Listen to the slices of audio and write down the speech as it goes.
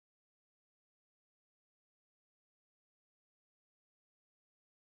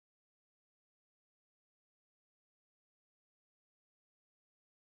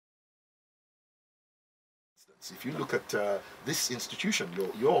instance, if you look at this institution,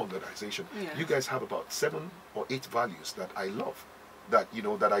 your organization, Yes. you guys have about 7 or 8 values that I love. That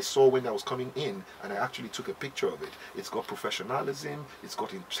that I saw when I was coming in, and I actually took a picture of it. It's got professionalism, it's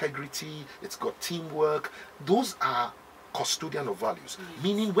got integrity, it's got teamwork. Those are custodian of values. Yes.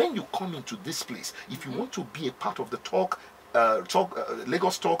 Meaning, when you come into this place, if you want to be a part of the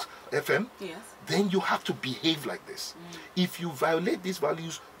Lagos Talk FM, Yes. then you have to behave like this. If you violate these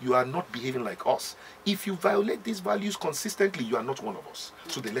values, you are not behaving like us. If you violate these values consistently, you are not one of us.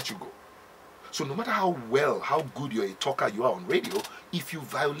 So they let you go. So no matter how good you're a talker you are on radio, if you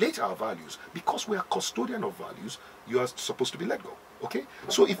violate our values, because we are custodian of values, you are supposed to be let go. Okay?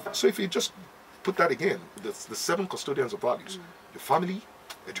 So if you just put that again, the 7 custodians of values: your family,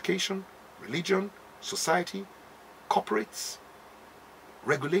 education, religion, society, corporates,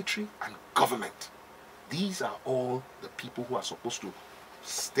 regulatory, and government. These are all the people who are supposed to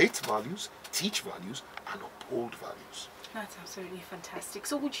state values, teach values, and uphold values. That's absolutely fantastic.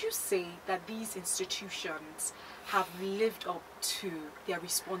 So would you say that these institutions have lived up to their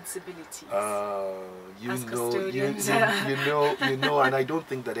responsibilities as custodians? You know, and I don't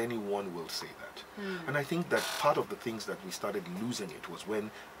think that anyone will say that. And I think that part of the things that we started losing it was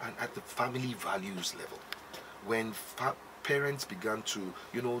when, and at the family values level, when parents began to,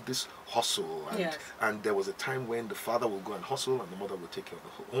 this hustle, and, Yes. and there was a time when the father will go and hustle and the mother will take care of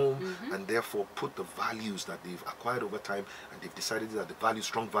the home, and therefore put the values that they've acquired over time, and they've decided that the values,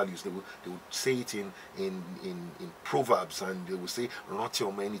 strong values, they would say it in proverbs, and they will say "Roti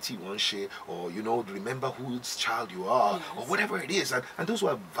omeniti wanshe," or remember whose child you are, Yes. or whatever it is, and those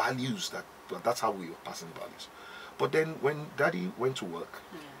were values that's how we were passing values. But then when Daddy went to work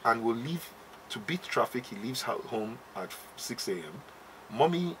and will leave to beat traffic, he leaves home at 6 a.m.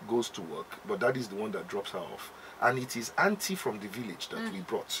 Mommy goes to work, but Daddy is the one that drops her off. And it is auntie from the village that we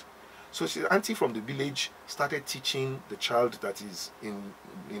brought. So auntie from the village started teaching the child that is in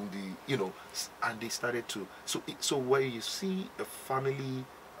the, and they started to, so where you see a family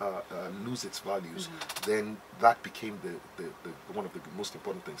lose its values, then that became the one of the most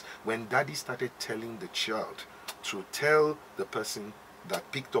important things. When Daddy started telling the child to tell the person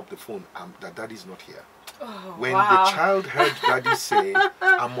that picked up the phone that Daddy's not here. Oh, when wow. the child heard Daddy say,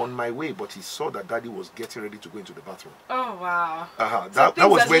 "I'm on my way," but he saw that Daddy was getting ready to go into the bathroom. Oh, wow. That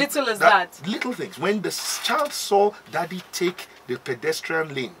was as when, little as that. Little things. When the child saw Daddy take the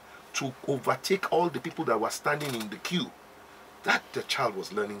pedestrian lane to overtake all the people that were standing in the queue, that the child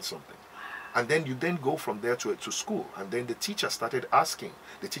was learning something. And then you go from there to school, and then the teacher started asking.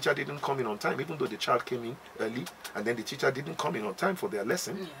 The teacher didn't come in on time, even though the child came in early, and then the teacher didn't come in on time for their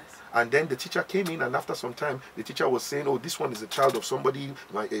lesson. Yes. And then the teacher came in, and after some time, the teacher was saying, "Oh, this one is a child of somebody,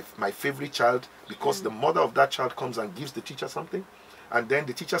 my favorite child," because the mother of that child comes and gives the teacher something. And then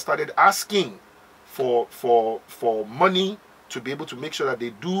the teacher started asking for money to be able to make sure that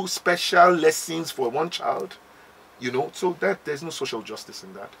they do special lessons for one child. So that there's no social justice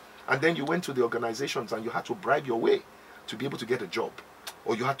in that. And then you went to the organizations and you had to bribe your way to be able to get a job,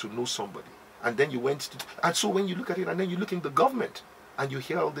 or you had to know somebody. And then you went to, and so when you look at it, and then you look in the government, and you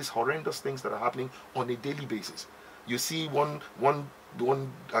hear all these horrendous things that are happening on a daily basis. You see one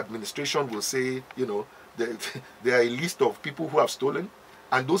administration will say, there are a list of people who have stolen,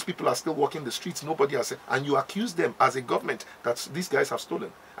 and those people are still walking the streets. Nobody has said, and you accuse them as a government that these guys have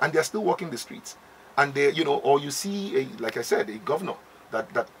stolen, and they are still walking the streets. And they, or you see, like I said, a governor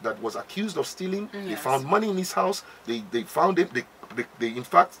that was accused of stealing. Yes. They found money in his house. They found him. They in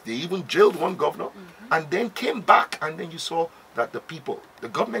fact, they even jailed one governor, and then came back, and then you saw that the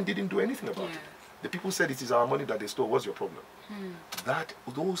government didn't do anything about it. The people said, "It is our money that they stole. What's your problem?"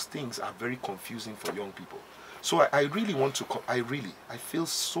 Those things are very confusing for young people. So I really want to, I feel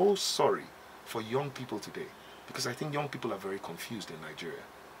so sorry for young people today, because I think young people are very confused in Nigeria.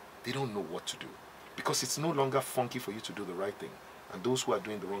 They don't know what to do, because it's no longer funky for you to do the right thing. And those who are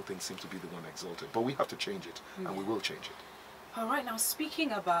doing the wrong thing seem to be the one exalted. But we have to change it, and we will change it. All right, now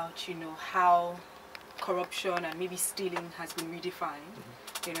speaking about, how corruption and maybe stealing has been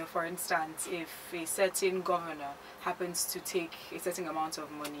redefined, for instance, if a certain governor happens to take a certain amount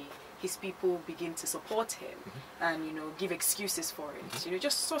of money, his people begin to support him and, give excuses for it,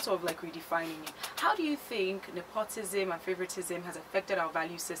 just sort of like redefining it. How do you think nepotism and favoritism has affected our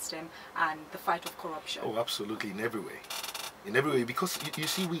value system and the fight of corruption? Oh, absolutely, in every way. In every way, because you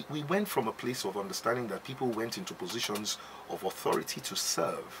see, we went from a place of understanding that people went into positions of authority to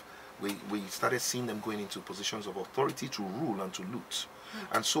serve. We started seeing them going into positions of authority to rule and to loot.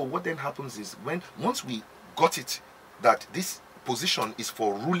 And so what then happens is, once we got it that this position is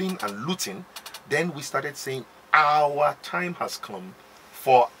for ruling and looting, then we started saying our time has come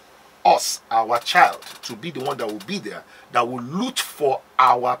for us, our child, to be the one that will be there, that will loot for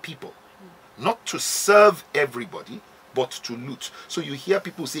our people. Not to serve everybody, but to loot. So you hear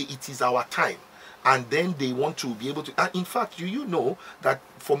people say it is our time. And then they want to be able to, and in fact, you know that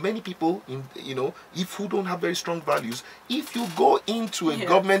for many people, if who don't have very strong values, if you go into a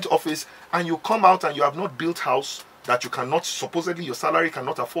government office and you come out and you have not built house that you cannot, supposedly your salary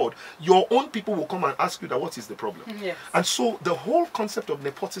cannot afford, your own people will come and ask you that what is the problem. Yes. And so the whole concept of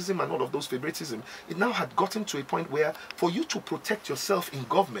nepotism and all of those favoritism, it now had gotten to a point where for you to protect yourself in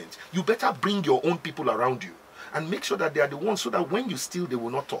government, you better bring your own people around you and make sure that they are the ones, so that when you steal, they will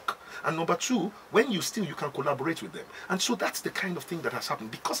not talk. And number two, when you steal, you can collaborate with them. And so that's the kind of thing that has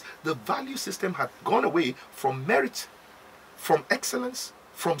happened, because the value system had gone away from merit, from excellence,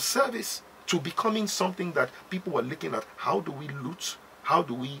 from service, to becoming something that people were looking at. How do we loot? How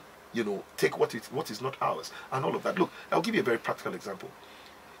do we, take what is not ours? And all of that. Look, I'll give you a very practical example.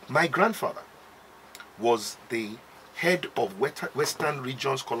 My grandfather was the head of Western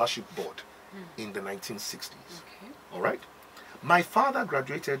Region Scholarship Board in the 1960s. Okay. All right? My father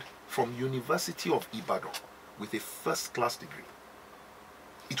graduated from University of Ibadan with a first-class degree.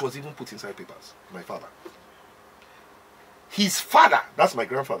 It was even put inside papers, my father. His father, that's my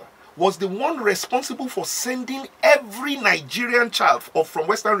grandfather, was the one responsible for sending every Nigerian child from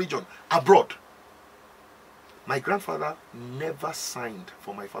Western Region abroad. My grandfather never signed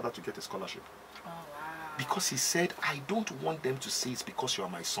for my father to get a scholarship. Oh, wow. Because he said, I don't want them to say it's because you are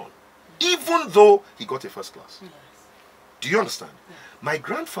my son. Even though he got a first class. Yes. Do you understand? Yes. My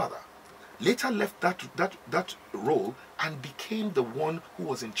grandfather later left that role and became the one who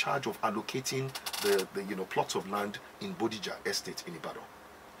was in charge of allocating the plots of land in Bodija Estate in Ibadan.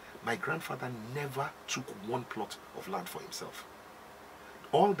 My grandfather never took one plot of land for himself.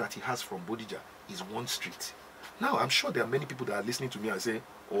 All that he has from Bodija is one street. Now, I'm sure there are many people that are listening to me and say,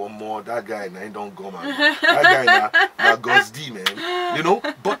 oh, more, that guy, nah, he don't go, man. That guy, nah, God's D, man.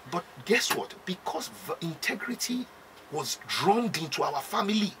 But guess what? Because integrity was drummed into our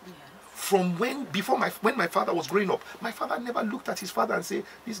family. Yes. From when my father was growing up, my father never looked at his father and say,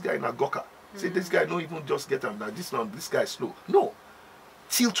 this guy na goka. Say, this guy no even just get him. This guy is slow. No.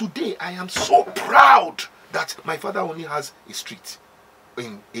 Till today, I am so proud that my father only has a street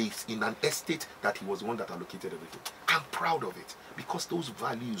in an estate that he was the one that allocated everything. I'm proud of it, because those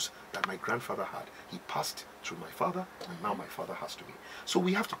values that my grandfather had, he passed to my father, and now my father has to me. So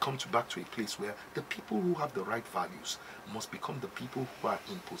we have to come back to a place where the people who have the right values must become the people who are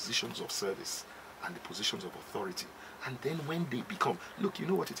in positions of service and the positions of authority. And then when they become, look, you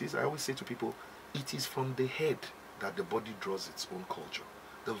know what it is? I always say to people, it is from the head that the body draws its own culture.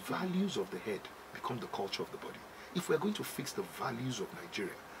 The values of the head become the culture of the body. If we're going to fix the values of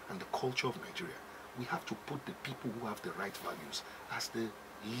Nigeria and the culture of Nigeria, we have to put the people who have the right values as the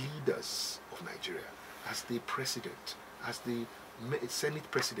leaders of Nigeria, as the president, as the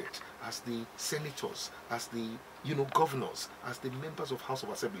Senate president, as the senators, as the governors, as the members of House of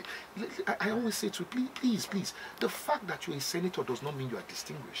Assembly. I always say to please, the fact that you're a senator does not mean you are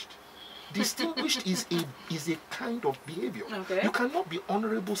distinguished. Distinguished is a kind of behavior. Okay. You cannot be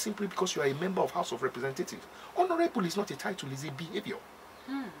honorable simply because you are a member of House of Representatives. Honorable is not a title, it's a behavior.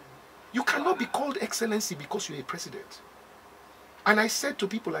 You cannot be called excellency because you're a president. And I said to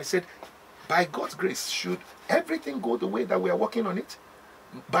people, by God's grace, should everything go the way that we are working on it,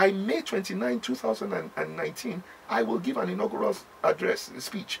 by May 29, 2019, I will give an inaugural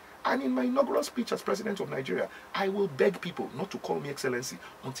speech. And in my inaugural speech as President of Nigeria, I will beg people not to call me Excellency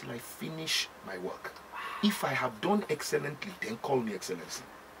until I finish my work. If I have done excellently, then call me Excellency.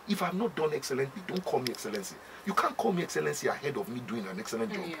 If I have not done excellently, don't call me Excellency. You can't call me Excellency ahead of me doing an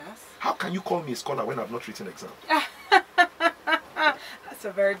excellent job. Yes. How can you call me a scholar when I've not written an exam? That's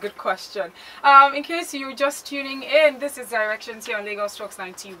a very good question. In case you're just tuning in, this is Directions here on Lagos Talks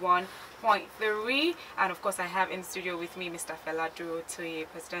 91.3, and of course I have in studio with me Mr. Fela Durotoye,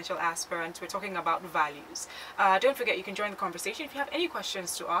 presidential aspirant. We're talking about values. Don't forget, you can join the conversation. If you have any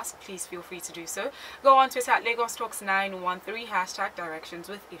questions to ask, please feel free to do so. Go on Twitter at Lagos Talks 913 #Directions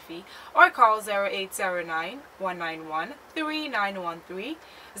with Iffy, or call 0809 191 3913.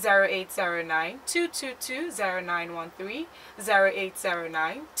 0809-222-0913,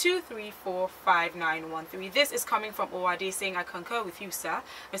 0809-234-5913. This is coming from Owade saying, I concur with you, sir.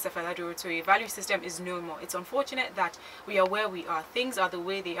 Mr. Fela Durotoye, value system is no more. It's unfortunate that we are where we are. Things are the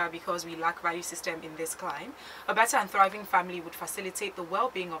way they are because we lack value system in this climb. A better and thriving family would facilitate the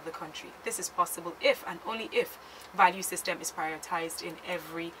well-being of the country. This is possible if and only if value system is prioritized in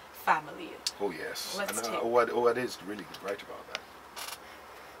every family. Oh yes, Let's and take Owade is really right about that.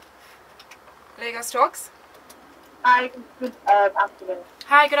 Lagos Talks. Hi, good afternoon.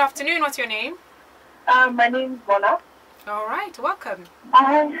 Hi, good afternoon. What's your name? My name is Mona. All right, welcome.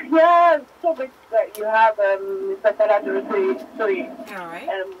 Yeah, it's so good that you have Mr. Fela Durotoye All right.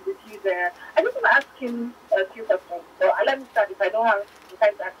 with you there. I just want to ask him a few questions. So let me start if I don't have the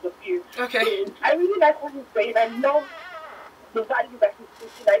time to ask a few. Okay. I really like what he's saying. I love the value that he's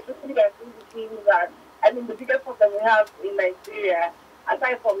teaching. I totally agree with him that, I mean, the biggest problem we have in Nigeria,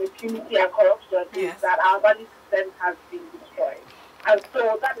 aside from impunity and corruption, is that our value system has been destroyed. And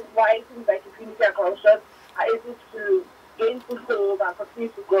so that is why things like impunity and corruption are able to gain foothold and continue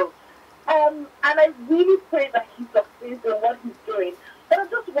to grow. And I really pray that he succeeds in what he's doing. But I'm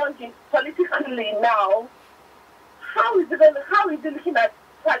just wondering, politically now, how is he looking at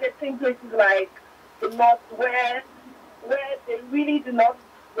targeting places like the North where they really do not,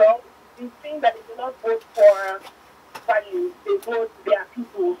 well, they think that they do not vote for values, they vote their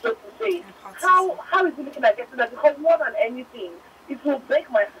people, so to say. How is he looking at getting that? Because more than anything, it will break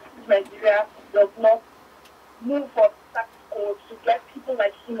my heart if Nigeria does not move for status quo to get people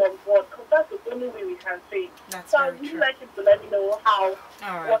like him on board, because that's the only way we can say. So I would really like him to let me know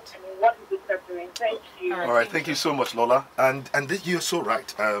what he's looking at doing. Thank you. All right, thank you so much, Lola. And this, you're so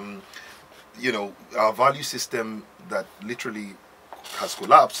right. You know, our value system that literally has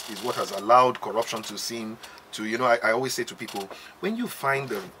collapsed is what has allowed corruption to seem to, you know, I always say to people, when you find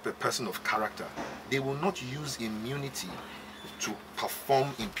the person of character, they will not use immunity to perform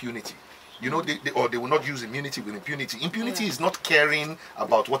impunity. You know, they will not use immunity with impunity. Impunity is not caring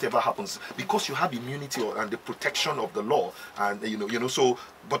about whatever happens, because you have immunity and the protection of the law. And you know. So,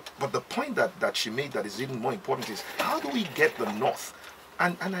 but the point that she made that is even more important is, how do we get the North?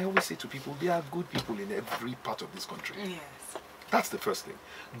 And I always say to people, there are good people in every part of this country. Yes. That's the first thing.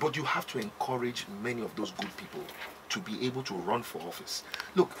 But you have to encourage many of those good people to be able to run for office.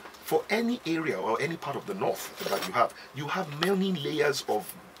 Look, for any area or any part of the North that you have many layers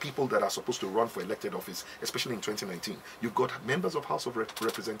of people that are supposed to run for elected office, especially in 2019. You've got members of House of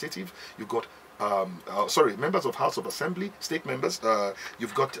Representative, you've got members of House of Assembly, state members,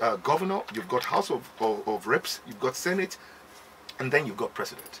 you've got governor, you've got House of Reps, you've got Senate, and then you've got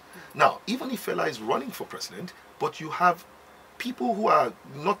president. Now, even if Fela is running for president, but you have people who are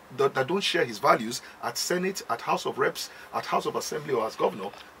not that don't share his values at Senate, at House of Reps, at House of Assembly, or as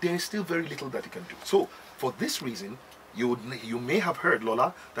governor, there is still very little that he can do. So, for this reason, you may have heard,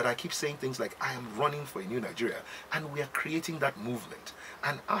 Lola, that I keep saying things like, I am running for a new Nigeria. And we are creating that movement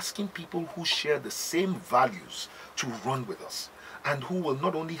and asking people who share the same values to run with us, and who will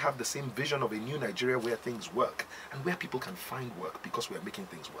not only have the same vision of a new Nigeria where things work and where people can find work because we are making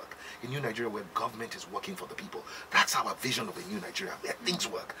things work. A new Nigeria where government is working for the people. That's our vision of a new Nigeria where things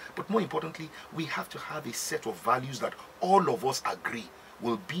work. But more importantly, we have to have a set of values that all of us agree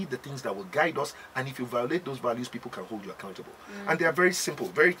will be the things that will guide us, and if you violate those values, people can hold you accountable. And they are very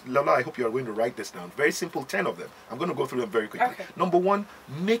simple. Lola, I hope you are going to write this down. Very simple, 10 of them. I'm going to go through them very quickly. Okay. Number one,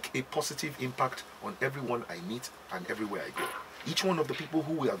 make a positive impact on everyone I meet and everywhere I go. Each one of the people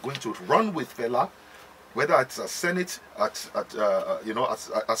who we are going to run with Fela, whether it's a Senate, as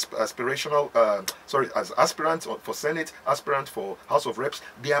aspirants for Senate, aspirant for House of Reps,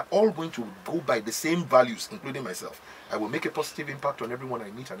 they are all going to go by the same values, including myself. I will make a positive impact on everyone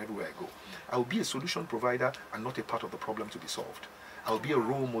I meet and everywhere I go. I will be a solution provider and not a part of the problem to be solved. I will be a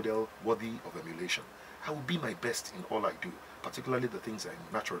role model worthy of emulation. I will be my best in all I do, particularly the things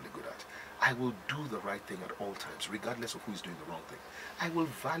I'm naturally good at. I will do the right thing at all times, regardless of who is doing the wrong thing. I will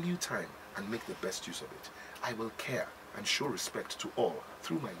value time and make the best use of it. I will care and show respect to all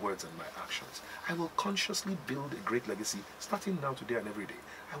through my words and my actions. I will consciously build a great legacy, starting now, today, and every day.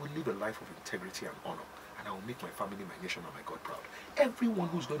 I will live a life of integrity and honor, and I will make my family, my nation, and my God proud. Everyone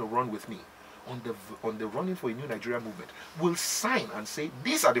who's going to run with me on the Running for a New Nigeria movement will sign and say,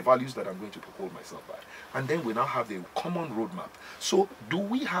 these are the values that I'm going to uphold myself by. And then we now have the common roadmap. So do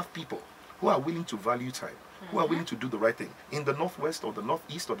we have people who are willing to value time, who are willing to do the right thing in the Northwest or the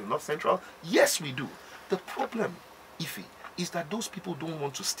Northeast or the North Central? Yes, we do. The problem, Ife, is that those people don't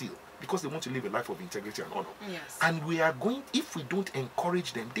want to steal because they want to live a life of integrity and honor. Yes. And we are going, if we don't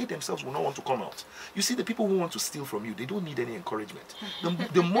encourage them, they themselves will not want to come out. You see, the people who want to steal from you, they don't need any encouragement.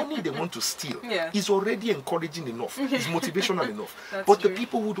 The money they want to steal is already encouraging enough, is motivational enough. But the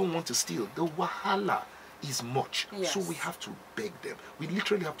people who don't want to steal, the wahala is much. Yes. So we have to beg them. We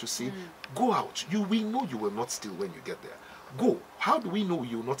literally have to say, go out. We know you will not steal when you get there. Go. How do we know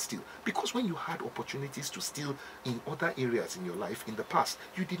you will not steal? Because when you had opportunities to steal in other areas in your life in the past,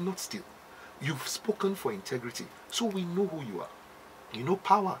 you did not steal. You've spoken for integrity. So we know who you are. You know,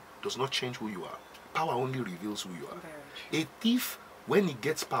 power does not change who you are. Power only reveals who you are. A thief, when he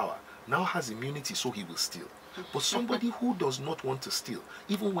gets power, now has immunity, so he will steal. But somebody who does not want to steal,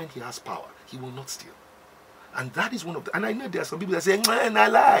 even when he has power, he will not steal. And that is one of the, and I know there are some people that say, man, I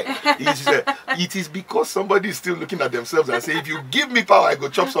lie. It is because somebody is still looking at themselves and say, if you give me power, I go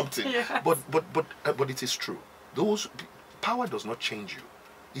chop something. Yes. But it is true. Power does not change you.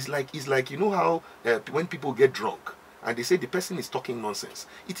 It's like you know how when people get drunk and they say the person is talking nonsense.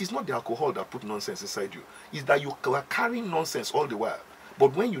 It is not the alcohol that put nonsense inside you. It's that you are carrying nonsense all the while.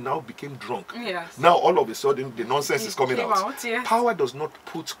 But when you now became drunk, yes, now all of a sudden the nonsense is coming out. Yes. Power does not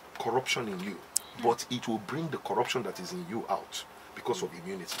put corruption in you, but it will bring the corruption that is in you out because of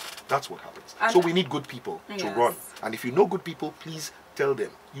immunity. That's what happens. And so we need good people to run. And if you know good people, please tell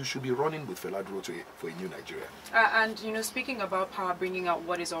them you should be running with Fela Durotoye for a new Nigeria. And you know, speaking about power bringing out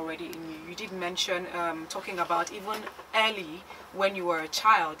what is already in you, you did mention talking about even early when you were a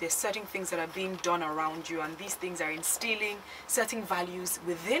child, there's certain things that are being done around you, and these things are instilling certain values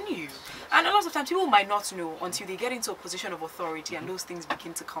within you. And a lot of times people might not know until they get into a position of authority and those things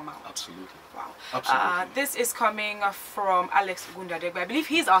begin to come out. Absolutely. Wow. Absolutely. This is coming from Alex Gundadegbe. I believe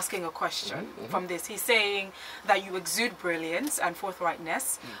he's asking a question from this. He's saying that you exude brilliance and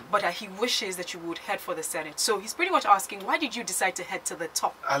forthrightness, but he wishes that you would head for the Senate. So he's pretty much asking, why did you decide to head to the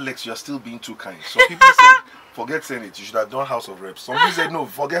top? Alex, you're still being too kind. So people said, forget Senate, you should have done House of Reps. Somebody said, no,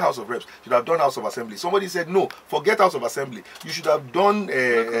 forget House of Reps, you should have done House of Assembly. Somebody said, no, forget House of Assembly, you should have done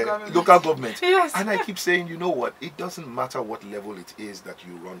local government. Yes. And I keep saying, you know what, it doesn't matter what level it is that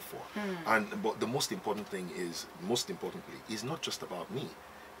you run for. But the most important thing is, is not just about me,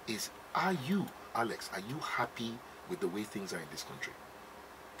 is are you, Alex, are you happy with the way things are in this country?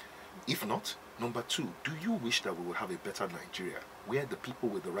 If not, number two, do you wish that we would have a better Nigeria where the people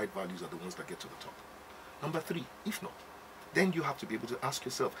with the right values are the ones that get to the top? Number three, if not, then you have to be able to ask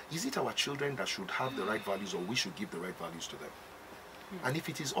yourself, is it our children that should have the right values, or we should give the right values to them? And if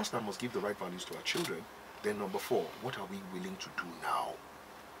it is us that must give the right values to our children, then number four, what are we willing to do now?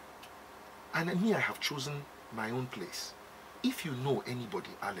 And me, I have chosen my own place. If you know anybody,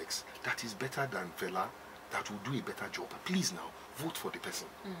 Alex, that is better than Fela, that will do a better job, please now, vote for the person.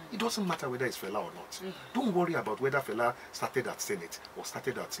 It doesn't matter whether it's Fela or not. Don't worry about whether Fela started at Senate or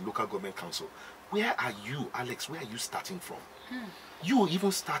started at local government council. Where are you, Alex? Where are you starting from? You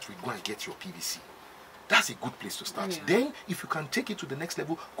even start with go and get your PVC. That's a good place to start. Then, if you can take it to the next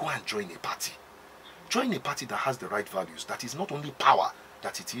level, go and join a party. Join a party that has the right values, that is not only power,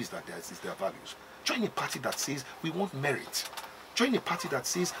 that it is that there is their values. Join a party that says we want merit. Join a party that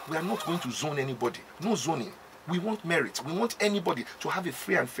says we are not going to zone anybody. No zoning. We want merit. We want anybody to have a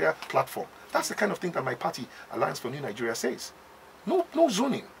free and fair platform. That's the kind of thing that my party, Alliance for New Nigeria, says. No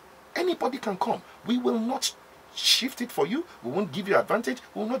zoning. Anybody can come. We will not shift it for you. We won't give you advantage.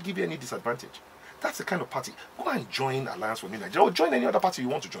 We will not give you any disadvantage. That's the kind of party. Go and join Alliance for New Nigeria, or join any other party you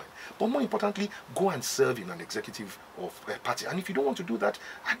want to join. But more importantly, go and serve in an executive of a party. And if you don't want to do that,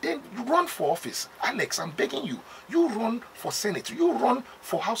 then you run for office. Alex, I'm begging you. You run for Senate. You run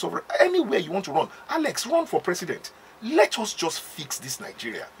for House of Reps. Anywhere you want to run. Alex, run for president. Let us just fix this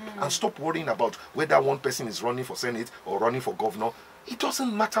Nigeria and stop worrying about whether one person is running for Senate or running for governor. It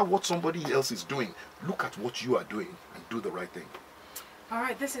doesn't matter what somebody else is doing. Look at what you are doing and do the right thing. All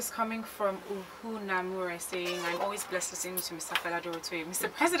right, this is coming from Uhu Namure saying, I'm always blessed listening to Mr. Fela Durotoye.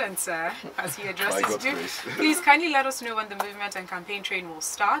 Mr. President, sir, as he addresses you, please kindly let us know when the movement and campaign train will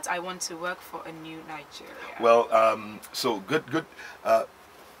start. I want to work for a new Nigeria. Well, so good.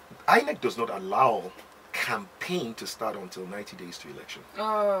 INEC does not allow campaign to start until 90 days to election.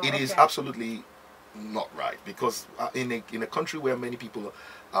 It is absolutely not right, because in a country where many people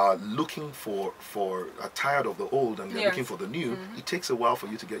are looking are tired of the old and they're looking for the new, it takes a while for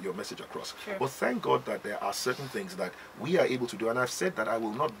you to get your message across. But thank God that there are certain things that we are able to do, and I've said that I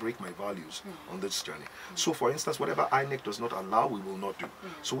will not break my values on this journey. So for instance, whatever INEC does not allow, we will not do.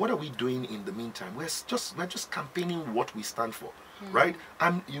 So what are we doing in the meantime? We're just campaigning what we stand for, right?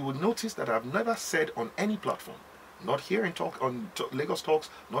 And you will notice that I've never said on any platform, not here in Lagos Talks,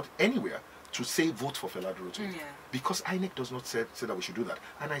 not anywhere, to say vote for Fela Durotoye, because INEC does not say that we should do that.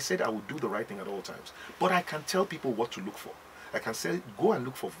 And I said I would do the right thing at all times. But I can tell people what to look for. I can say go and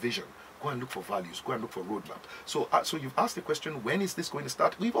look for vision, go and look for values, go and look for roadmap. So you've asked the question, when is this going to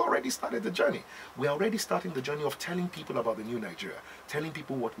start? We've already started the journey. We're already starting the journey of telling people about the new Nigeria, telling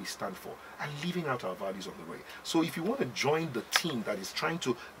people what we stand for, and leaving out our values on the way. So if you want to join the team that is trying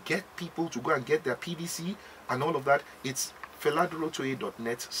to get people to go and get their PVC and all of that, it's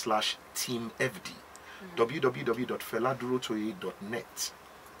feladurotoye.net/teamfd. www.feladurotoye.net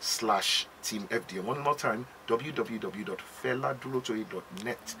www.feladurotoye.net/teamfd. And one more time,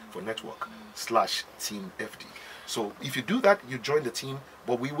 www.feladurotoye.net for network/teamfd. So if you do that, you join the team.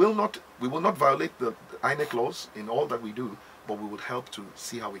 But we will not violate the INEC laws in all that we do. But we would help to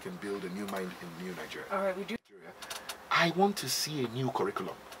see how we can build a new mind in new Nigeria. All right, we do. I want to see a new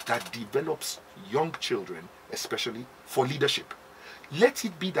curriculum that develops young children, especially for leadership. Let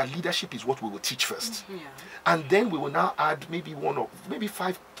it be that leadership is what we will teach first. Yeah. And then we will now add maybe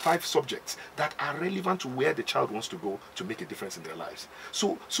five subjects that are relevant to where the child wants to go to make a difference in their lives.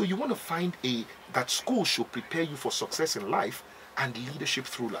 So you want to find that school should prepare you for success in life and leadership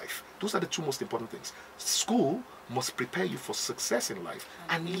through life. Those are the two most important things. School must prepare you for success in life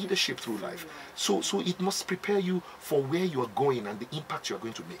and leadership through life. So it must prepare you for where you are going and the impact you are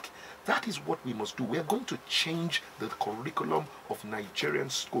going to make. That is what we must do. We are going to change the curriculum of Nigerian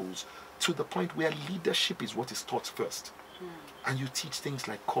schools to the point where leadership is what is taught first. And you teach things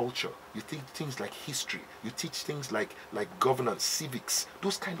like culture, you teach things like history, you teach things like governance, civics.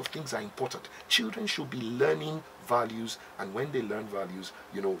 Those kind of things are important. Children should be learning values, and when they learn values,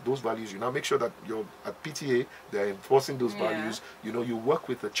 those values, you now make sure that you're at PTA, they're enforcing those values. You work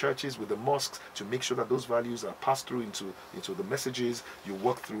with the churches, with the mosques to make sure that those values are passed through into the messages. You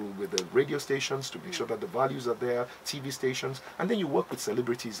work through with the radio stations to make sure that the values are there, TV stations, and then you work with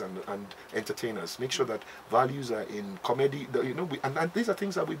celebrities and entertainers. Make sure that values are in comedy. And these are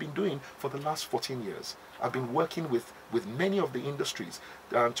things that we've been doing for the last 14 years. I've been working with many of the industries.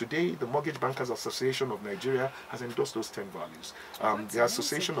 Today, the Mortgage Bankers Association of Nigeria has endorsed those 10 values. The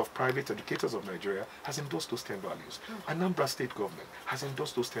Association of Private Educators of Nigeria has endorsed those 10 values. Anambra State Government has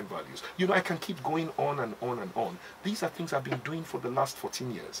endorsed those 10 values. I can keep going on and on and on. These are things I've been doing for the last 14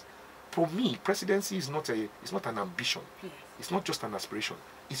 years. For me, presidency is not an ambition. It's not just an aspiration.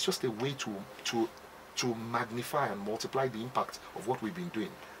 It's just a way to magnify and multiply the impact of what we've been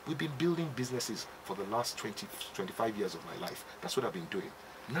doing. We've been building businesses for the last 25 years of my life. That's what I've been doing.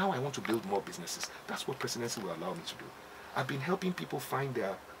 Now I want to build more businesses. That's what presidency will allow me to do. I've been helping people find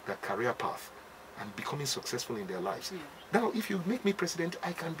their career path and becoming successful in their lives. Now, if you make me president,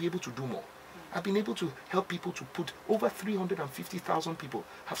 I can be able to do more. I've been able to help people to put over 350,000 people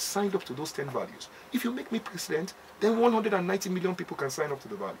have signed up to those 10 values. If you make me president, then 190 million people can sign up to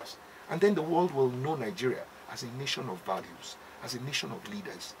the values. And then the world will know Nigeria as a nation of values, as a nation of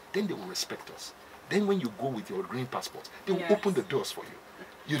leaders. Then they will respect us. Then when you go with your green passport, they will open the doors for you.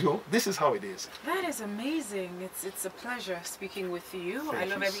 This is how it is. That is amazing. It's a pleasure speaking with you. I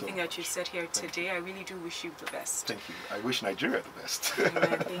love everything that you said here today. I really do wish you the best. Thank you. I wish Nigeria the best.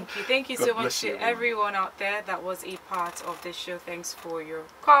 Amen. Thank you. Thank you so much to everyone out there that was a part of this show. Thanks for your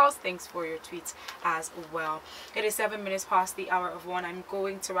calls. Thanks for your tweets as well. It is 7 minutes past the hour of 1. I'm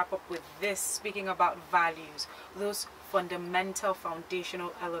going to wrap up with this, speaking about values. Those fundamental,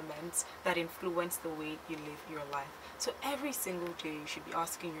 foundational elements that influence the way you live your life. So every single day you should be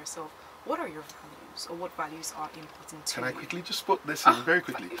asking yourself, what are your values, or what values are important to you? Can I quickly just put this in very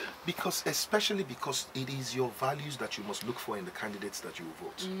quickly? Especially because it is your values that you must look for in the candidates that you will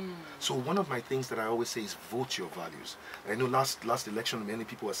vote. So one of my things that I always say is vote your values. I know last election many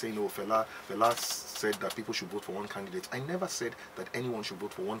people were saying, oh, Fela said that people should vote for one candidate. I never said that anyone should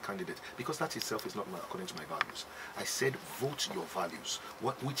vote for one candidate, because that itself is not according to my values. I said vote your values.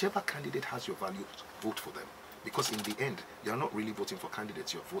 Whichever candidate has your values, vote for them. Because in the end, you're not really voting for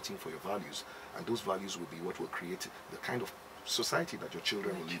candidates, you're voting for your values. And those values will be what will create the kind of society that your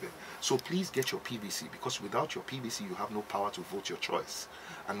children will live in. So please get your PVC, because without your PVC, you have no power to vote your choice.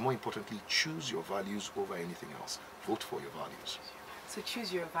 And more importantly, choose your values over anything else. Vote for your values. So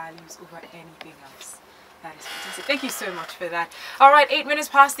choose your values over anything else. That is fantastic. Thank you so much for that. All right, 8 minutes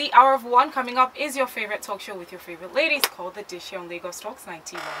past the hour of 1. Coming up is your favorite talk show with your favorite ladies, called The Dish here on Lagos Talks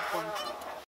 91.3.